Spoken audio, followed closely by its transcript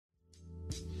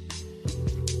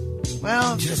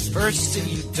Well, first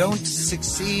you don't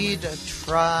succeed,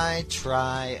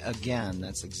 try again.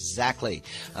 That's exactly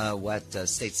what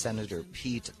State Senator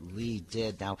Pete Lee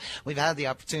did. Now, we've had the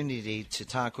opportunity to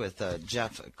talk with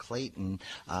Jeff Clayton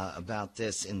about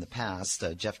this in the past.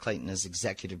 Jeff Clayton is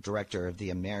Executive Director of the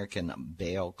American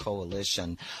Bail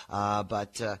Coalition.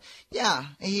 But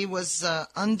he was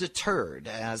undeterred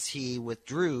as he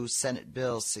withdrew Senate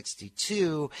Bill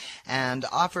 62 and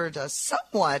offered a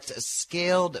somewhat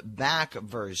scaled back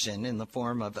version in the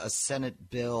form of a Senate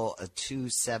Bill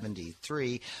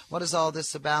 273. What is all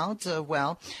this about?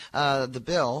 The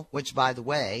bill, which, by the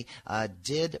way,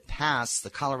 did pass the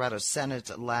Colorado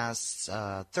Senate last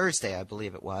Thursday, I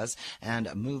believe it was,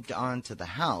 and moved on to the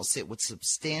House. It would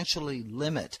substantially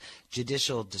limit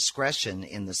judicial discretion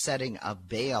in the setting of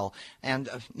bail, and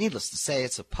needless to say,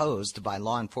 it's opposed by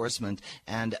law enforcement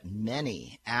and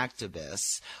many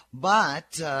activists.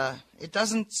 But it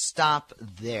doesn't stop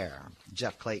there.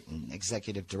 Jeff Clayton,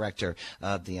 Executive Director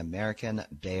of the American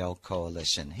Bail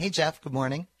Coalition. Hey, Jeff, good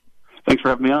morning. Thanks for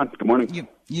having me on. Good morning.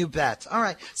 You bet. All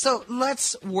right. So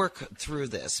let's work through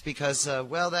this because,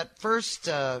 that first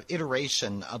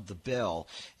iteration of the bill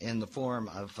in the form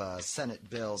of Senate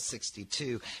Bill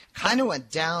 62 kind of went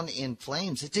down in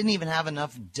flames. It didn't even have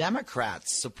enough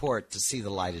Democrats' support to see the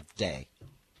light of day.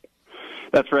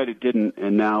 That's right. It didn't.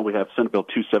 And now we have Senate Bill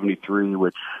 273,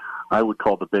 which I would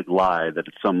call the big lie, that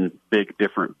it's some big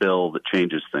different bill that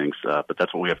changes things. But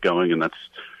that's what we have going, and that's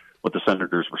what the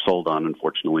senators were sold on,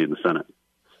 unfortunately, in the Senate.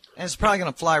 And it's probably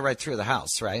going to fly right through the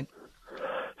House, right?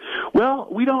 Well,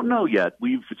 we don't know yet.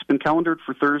 It's been calendared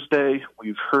for Thursday.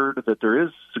 We've heard that there is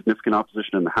significant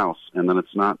opposition in the House, and then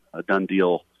it's not a done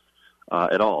deal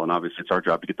at all. And obviously it's our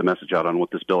job to get the message out on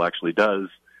what this bill actually does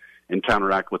and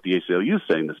counteract what the ACLU is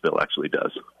saying this bill actually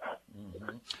does.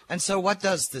 Mm-hmm. And so what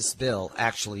does this bill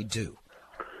actually do?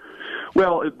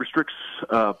 Well, it restricts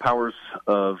powers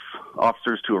of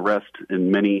officers to arrest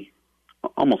in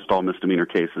almost all misdemeanor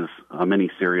cases,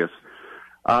 many serious,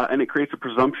 and it creates a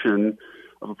presumption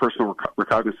of a personal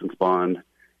recognizance bond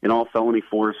in all felony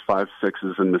 4s, 5s,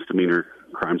 6s, and misdemeanor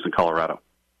crimes in Colorado.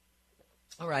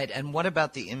 All right, and what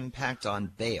about the impact on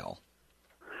bail?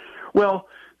 Well,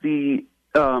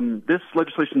 this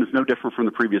legislation is no different from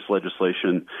the previous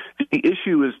legislation. The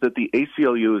issue is that the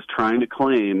ACLU is trying to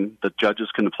claim that judges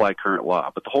can apply current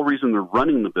law, but the whole reason they're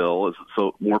running the bill is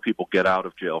so more people get out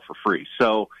of jail for free.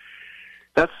 So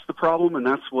that's the problem, and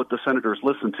that's what the senators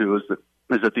listen to, is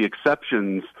that the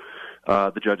exceptions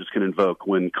the judges can invoke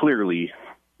when clearly,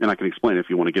 and I can explain if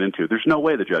you want to get into it, there's no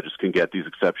way the judges can get these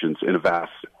exceptions in a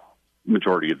vast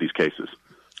majority of these cases.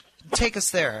 Take us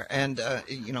there and,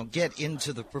 get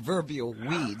into the proverbial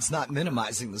weeds, not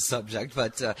minimizing the subject,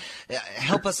 but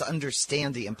help us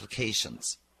understand the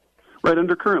implications. Right.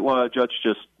 Under current law, a judge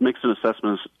just makes an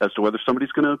assessment as to whether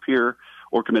somebody's going to appear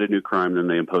or commit a new crime, then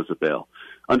they impose a bail.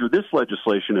 Under this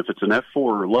legislation, if it's an F4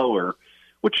 or lower,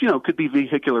 which, could be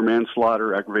vehicular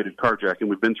manslaughter, aggravated carjacking,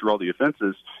 we've been through all the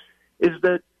offenses, is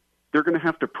that they're going to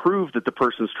have to prove that the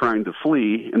person's trying to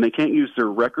flee, and they can't use their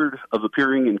record of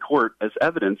appearing in court as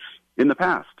evidence in the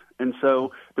past. And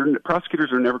so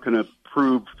prosecutors are never going to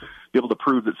be able to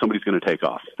prove that somebody's going to take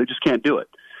off. They just can't do it.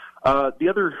 The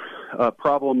other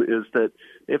problem is that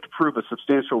they have to prove a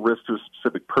substantial risk to a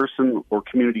specific person or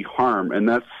community harm, and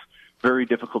that's very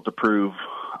difficult to prove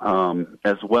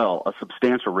as well, a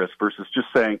substantial risk versus just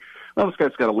saying, well, this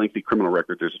guy's got a lengthy criminal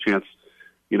record. There's a chance,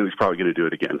 he's probably going to do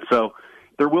it again. So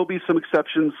there will be some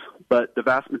exceptions, but the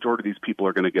vast majority of these people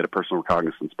are going to get a personal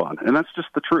recognizance bond. And that's just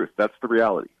the truth. That's the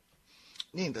reality.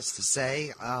 Needless to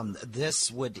say,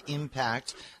 this would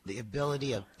impact the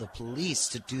ability of the police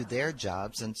to do their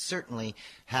jobs and certainly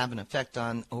have an effect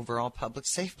on overall public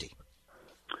safety.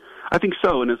 I think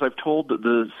so. And as I've told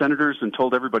the senators and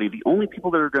told everybody, the only people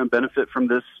that are going to benefit from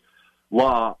this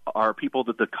law are people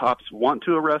that the cops want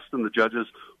to arrest and the judges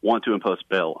want to impose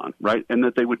bail on, right? And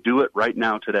that they would do it right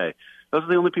now today. Those are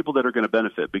the only people that are going to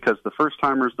benefit, because the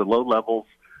first-timers, the low levels,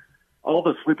 all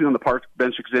the sleeping on the park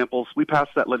bench examples, we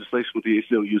passed that legislation with the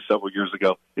ACLU several years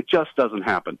ago. It just doesn't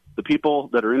happen. The people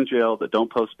that are in jail that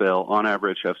don't post bail, on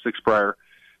average, have 6 prior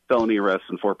felony arrests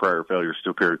and 4 prior failures to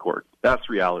appear in court. That's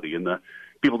reality, and the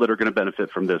people that are going to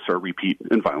benefit from this are repeat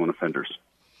and violent offenders.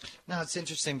 Now, it's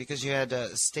interesting because you had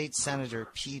State Senator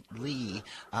Pete Lee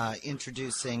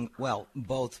introducing,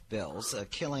 both bills,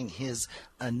 killing his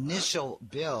initial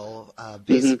bill,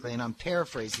 basically, and I'm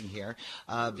paraphrasing here,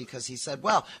 because he said,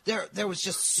 there was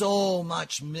just so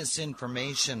much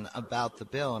misinformation about the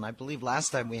bill. And I believe last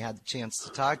time we had the chance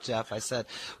to talk, Jeff, I said,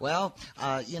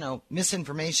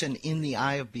 misinformation in the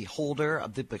eye of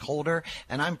the beholder,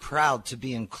 and I'm proud to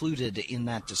be included in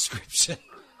that description.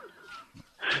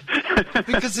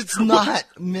 Because it's not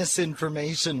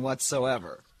misinformation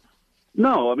whatsoever.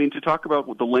 No, I mean, to talk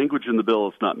about the language in the bill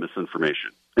is not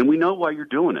misinformation. And we know why you're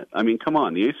doing it. I mean, come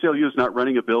on. The ACLU is not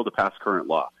running a bill to pass current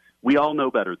law. We all know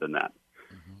better than that.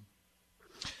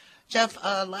 Jeff,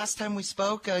 last time we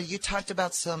spoke, you talked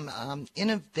about some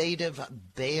innovative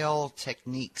bail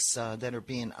techniques that are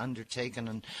being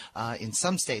undertaken in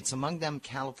some states, among them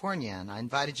California. And I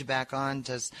invited you back on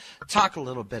to talk a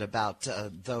little bit about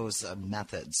those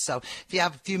methods. So if you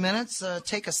have a few minutes,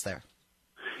 take us there.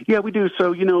 Yeah, we do.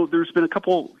 So, there's been a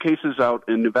couple cases out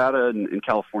in Nevada and in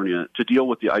California to deal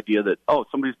with the idea that,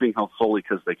 somebody's being held solely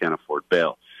because they can't afford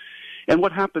bail. And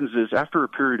what happens is after a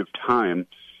period of time,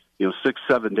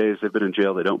 6-7 days they've been in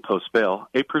jail, they don't post bail,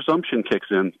 a presumption kicks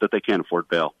in that they can't afford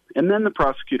bail. And then the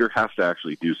prosecutor has to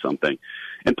actually do something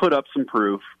and put up some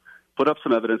proof, put up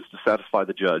some evidence to satisfy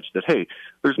the judge that, hey,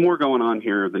 there's more going on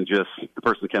here than just the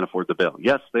person can't afford the bail.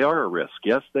 Yes, they are a risk.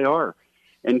 Yes, they are.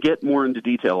 And get more into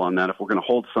detail on that if we're going to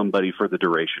hold somebody for the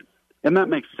duration. And that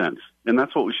makes sense. And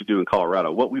that's what we should do in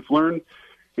Colorado. What we've learned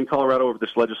in Colorado over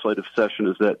this legislative session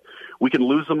is that we can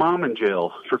lose a mom in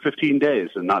jail for 15 days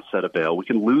and not set a bail. We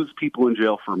can lose people in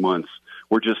jail for months.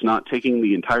 We're just not taking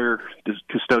the entire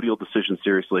custodial decision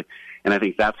seriously. And I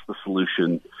think that's the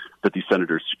solution that these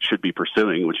senators should be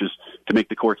pursuing, which is to make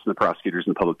the courts and the prosecutors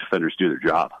and the public defenders do their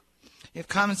job. If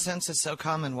common sense is so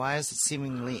common, why is it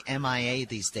seemingly MIA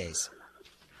these days?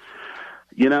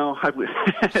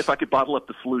 If I could bottle up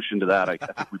the solution to that, I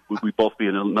think we'd both be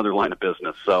in another line of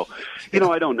business. So,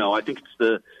 I don't know. I think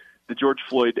it's the George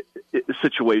Floyd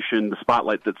situation, the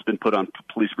spotlight that's been put on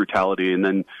police brutality, and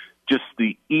then just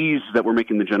the ease that we're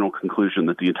making the general conclusion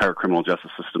that the entire criminal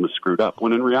justice system is screwed up,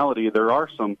 when in reality there are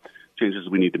some changes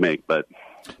we need to make, but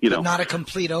not a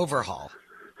complete overhaul.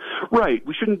 Right.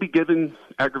 We shouldn't be giving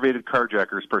aggravated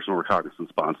carjackers personal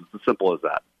recognizance bonds. It's as simple as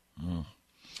that.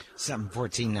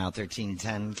 7:14 now,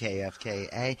 1310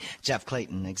 KFKA. Jeff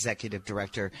Clayton, Executive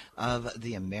Director of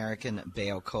the American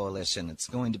Bail Coalition. It's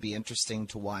going to be interesting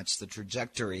to watch the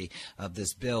trajectory of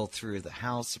this bill through the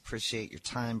House. Appreciate your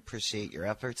time, appreciate your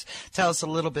efforts. Tell us a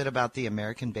little bit about the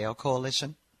American Bail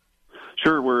Coalition.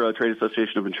 Sure. We're a trade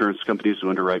association of insurance companies who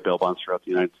underwrite bail bonds throughout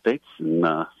the United States and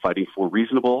fighting for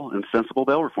reasonable and sensible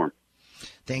bail reform.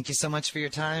 Thank you so much for your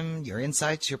time, your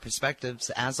insights, your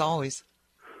perspectives, as always.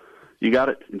 You got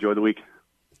it. Enjoy the week.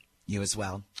 You as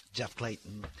well. Jeff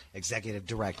Clayton, Executive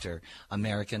Director,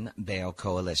 American Bail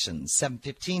Coalition.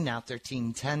 7:15 now,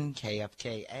 1310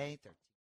 KFKA.